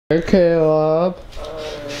Hey Caleb.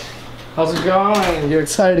 How's it going? You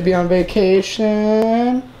excited to be on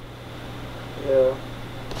vacation? Yeah.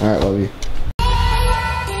 Alright, love you.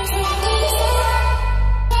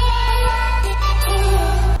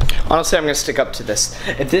 Honestly, I'm gonna stick up to this.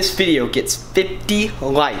 If this video gets 50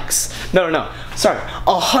 likes, sorry,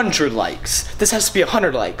 100 likes. This has to be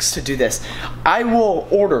 100 likes to do this. I will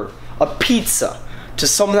order a pizza to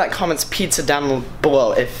someone that comments pizza down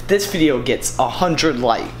below if this video gets 100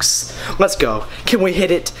 likes. Let's go. Can we hit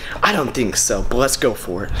it? I don't think so, but let's go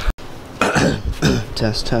for it.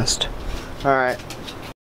 Test. Alright.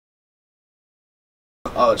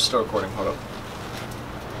 Oh, it's still recording. Hold up.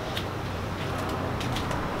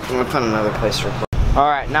 I'm gonna find another place to record.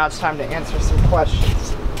 Alright, now it's time to answer some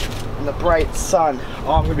questions in the bright sun.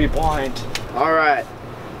 Oh, I'm gonna be blind. Alright.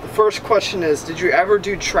 The first question is, did you ever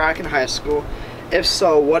do track in high school? If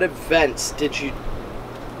so, what events did you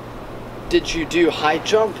do? High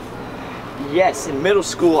jump? Yes, in middle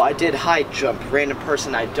school I did high jump. Random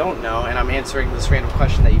person I don't know, and I'm answering this random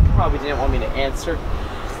question that you probably didn't want me to answer.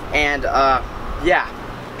 And yeah,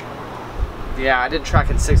 I did track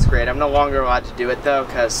in 6th grade. I'm no longer allowed to do it though,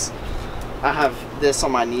 because I have this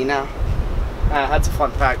on my knee now. That's a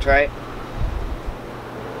fun fact, right?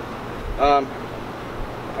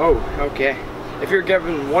 Oh, okay. If you're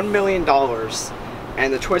given $1 million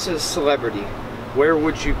and the choice is a celebrity, where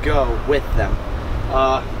would you go with them?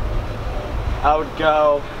 I would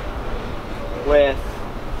go with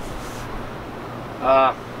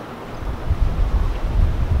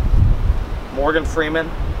Morgan Freeman,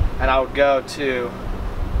 and I would go to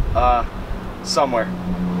somewhere.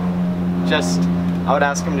 I would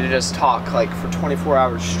ask him to just talk like for 24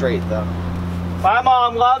 hours straight though. Bye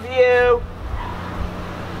Mom, love you.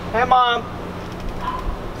 Hey Mom.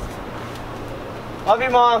 Love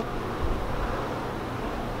you, Mom.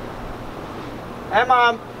 Hey,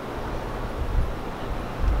 Mom.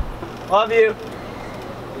 Love you.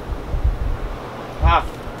 Wow.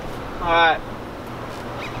 Alright.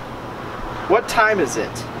 What time is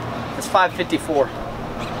it? It's 5:54.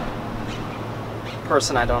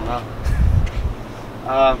 Person I don't know.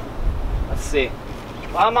 Let's see.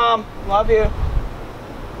 Bye, Mom. Love you.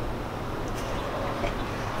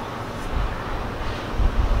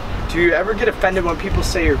 Do you ever get offended when people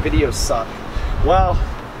say your videos suck? Well,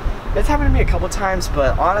 it's happened to me a couple times,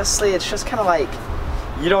 but honestly, it's just kind of like,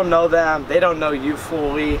 you don't know them, they don't know you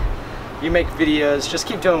fully. You make videos, just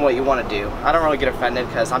keep doing what you want to do. I don't really get offended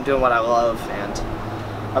because I'm doing what I love, and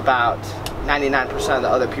about 99% of the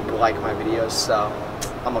other people like my videos, so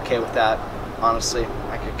I'm okay with that. Honestly,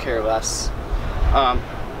 I could care less.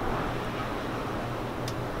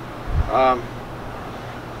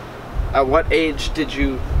 At what age did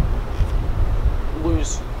you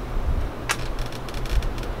lose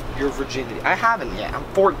your virginity? I haven't yet. I'm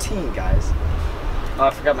 14, guys. Oh,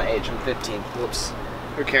 I forgot my age. I'm 15. Whoops.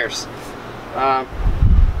 Who cares?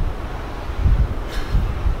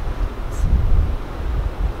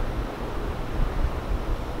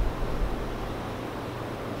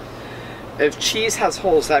 If cheese has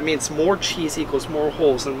holes, that means more cheese equals more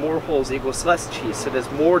holes, and more holes equals less cheese. So does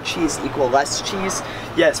more cheese equal less cheese?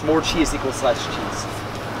 Yes, more cheese equals less cheese.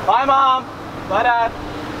 Bye, Mom! Bye, Dad!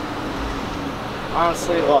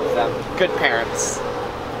 Honestly, love them. Good parents.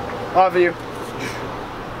 Love you.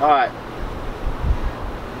 Alright.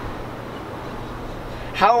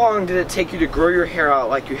 How long did it take you to grow your hair out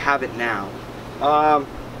like you have it now? I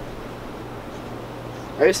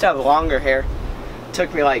used to have longer hair. It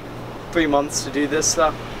took me like 3 months to do this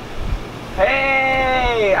stuff.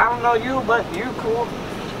 Hey! I don't know you, but you cool.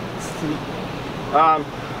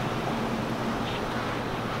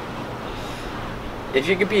 If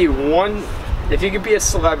you could be a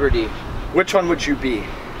celebrity, which one would you be?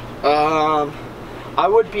 I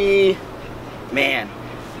would be,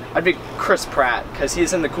 I'd be Chris Pratt, because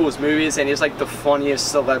he's in the coolest movies and he's like the funniest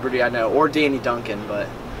celebrity I know. Or Danny Duncan, but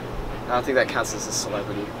I don't think that counts as a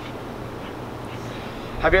celebrity.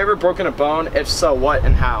 Have you ever broken a bone? If so, what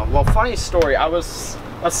and how? Well, funny story. I was,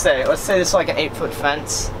 let's say this is like an 8-foot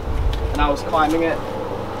fence, and I was climbing it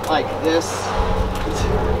like this.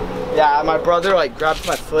 Yeah, my brother like grabbed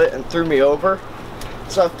my foot and threw me over,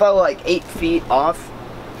 so I fell like 8 feet off,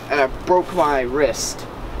 and I broke my wrist.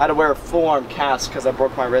 I had to wear a full-arm cast because I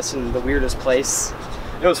broke my wrist in the weirdest place.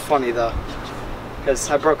 It was funny though, because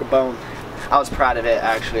I broke a bone. I was proud of it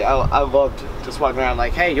actually. I loved just walking around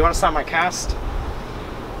like, hey, you want to sign my cast?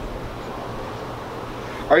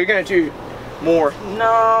 Are you gonna do more?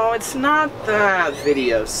 No, it's not that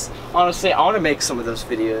videos. Honestly, I want to make some of those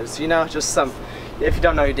videos, you know, just some. If you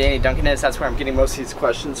don't know who Danny Duncan is, that's where I'm getting most of these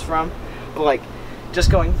questions from. But like, just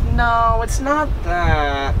going, no, it's not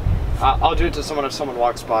that. I'll do it to someone if someone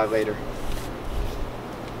walks by later.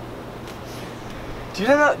 Do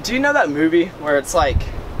you know that movie where it's like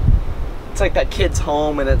that kid's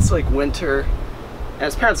home and it's like winter and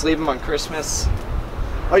his parents leave him on Christmas?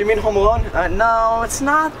 Oh, you mean Home Alone? No, it's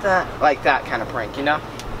not that. Like that kind of prank, you know?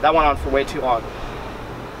 That went on for way too long.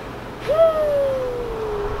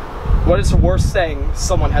 What is the worst thing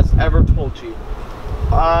someone has ever told you?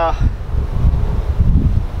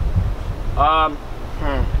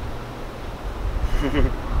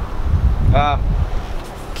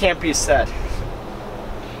 Can't be said.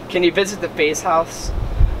 Can you visit the Face House?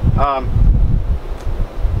 I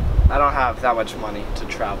don't have that much money to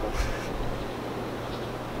travel.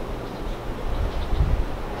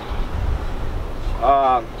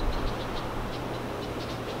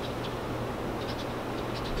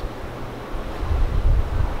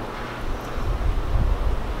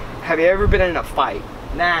 Have you ever been in a fight?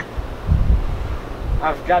 Nah.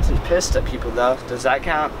 I've gotten pissed at people though. Does that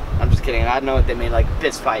count? I'm just kidding. I know what they mean, like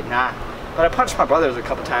fist fight. Nah. But I punched my brother a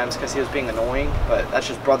couple times because he was being annoying. But that's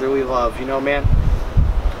just brotherly love, you know, man.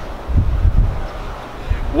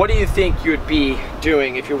 What do you think you would be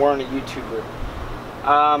doing if you weren't a YouTuber?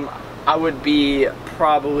 I would be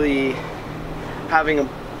probably having a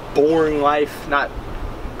boring life, not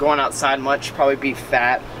going outside much, probably be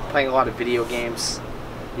fat, playing a lot of video games.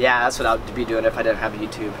 Yeah, that's what I would be doing if I didn't have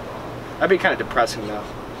YouTube. That'd be kind of depressing though.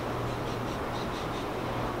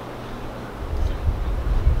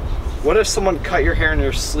 What if someone cut your hair in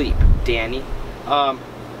your sleep, Danny? Well,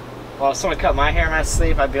 if someone cut my hair in my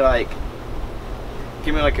sleep, I'd be like,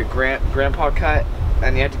 give me like a grandpa cut,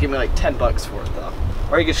 and you have to give me like 10 bucks for it though.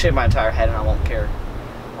 Or you can shave my entire head and I won't care.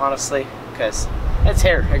 Honestly, because it's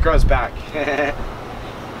hair, it grows back.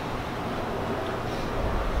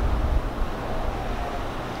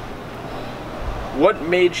 What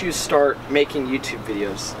made you start making YouTube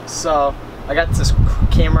videos? So, I got this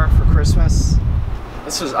camera for Christmas.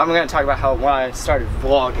 I'm gonna talk about why I started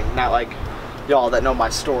vlogging, not like y'all that know my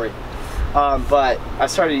story. But I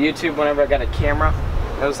started YouTube whenever I got a camera.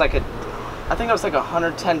 It was like I think it was like a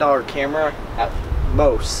 $110 camera at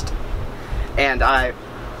most. And I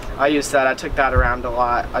used that, I took that around a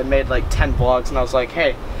lot. I made like 10 vlogs and I was like,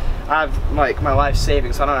 hey, I have like my life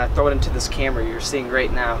savings, so I don't have to throw it into this camera you're seeing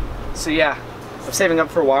right now. So yeah, I'm saving up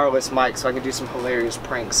for a wireless mic so I can do some hilarious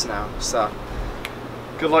pranks now. So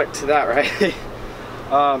good luck to that, right?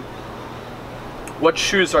 What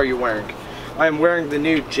shoes are you wearing? I am wearing the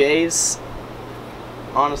new J's.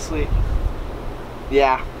 Honestly,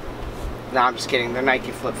 yeah. No, I'm just kidding. They're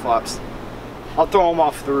Nike flip-flops. I'll throw them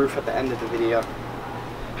off the roof at the end of the video.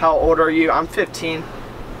 How old are you? I'm 15.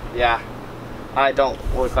 Yeah. I don't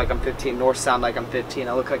look like I'm 15 nor sound like I'm 15.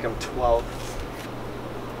 I look like I'm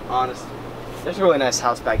 12. Honestly. There's a really nice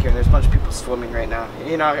house back here and there's a bunch of people swimming right now.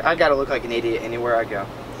 You know, I gotta look like an idiot anywhere I go.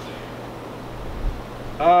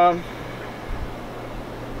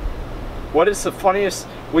 What is the funniest?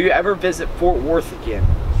 Will you ever visit Fort Worth again?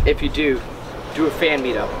 If you do a fan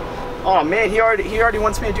meetup. Oh man, he already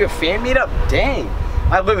wants me to do a fan meetup? Dang.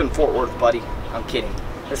 I live in Fort Worth, buddy. I'm kidding.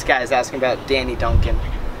 This guy is asking about Danny Duncan.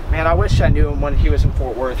 Man, I wish I knew him when he was in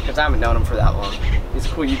Fort Worth because I haven't known him for that long. He's a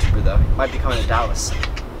cool YouTuber though. He might be coming to Dallas.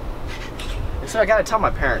 So I gotta tell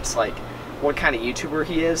my parents like what kind of YouTuber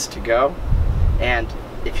he is to go. And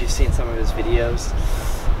if you've seen some of his videos,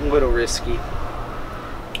 a little risky.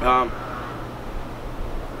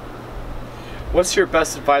 What's your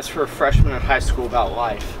best advice for a freshman in high school about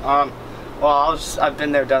life? Well, I've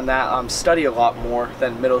been there, done that. Study a lot more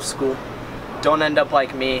than middle school. Don't end up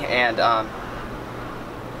like me, and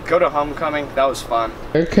go to homecoming. That was fun.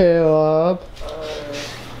 Hey, Caleb.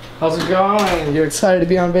 How's it going? You excited to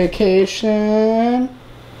be on vacation?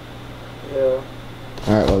 Yeah.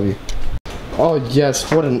 Alright, love you. Oh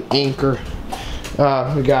yes, what an anchor.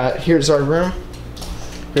 Here's our room.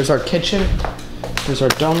 Here's our kitchen. Here's our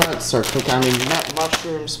donuts, our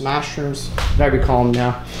mushrooms, whatever you call them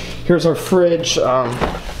now. Here's our fridge.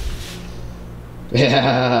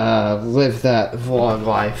 Yeah, live that vlog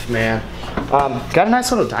life, man. Got a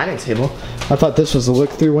nice little dining table. I thought this was a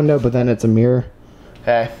look-through window, but then it's a mirror.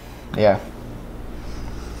 Hey, yeah.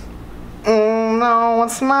 No,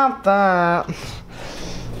 it's not that.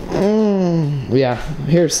 Yeah,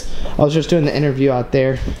 I was just doing the interview out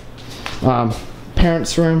there.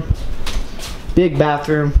 Parents' room, big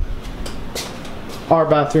bathroom, our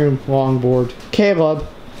bathroom, longboard. Caleb,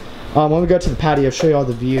 when we go to the patio, show you all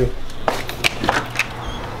the view.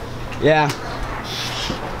 Yeah.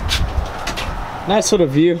 Nice little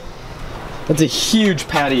view. That's a huge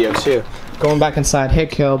patio too. Going back inside. Hey,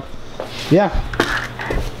 Caleb. Yeah.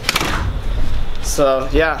 So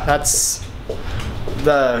yeah, that's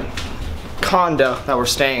the condo that we're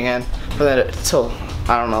staying in for that till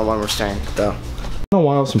I don't know when we're staying though. I don't know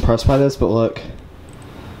why I was impressed by this, but look.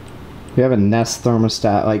 We have a Nest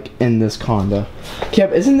thermostat like in this condo.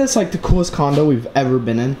 Kev, isn't this like the coolest condo we've ever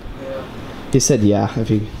been in? Yeah. He said yeah, if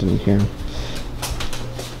you didn't hear him.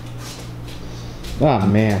 Oh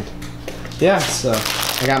man. Yeah, so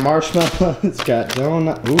I got marshmallows, got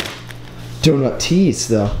donut. Ooh, donut teas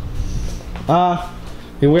though.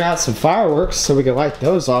 We got some fireworks so we can light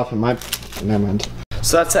those off in my. Never mind.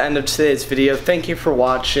 So that's the end of today's video. Thank you for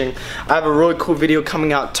watching. I have a really cool video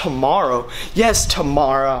coming out tomorrow. Yes,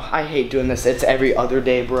 tomorrow. I hate doing this. It's every other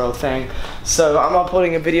day, bro thing. So I'm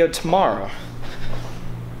uploading a video tomorrow.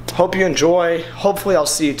 Hope you enjoy. Hopefully I'll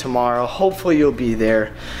see you tomorrow. Hopefully you'll be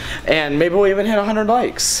there. And maybe we'll even hit 100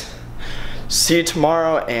 likes. See you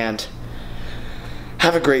tomorrow and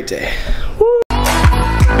have a great day.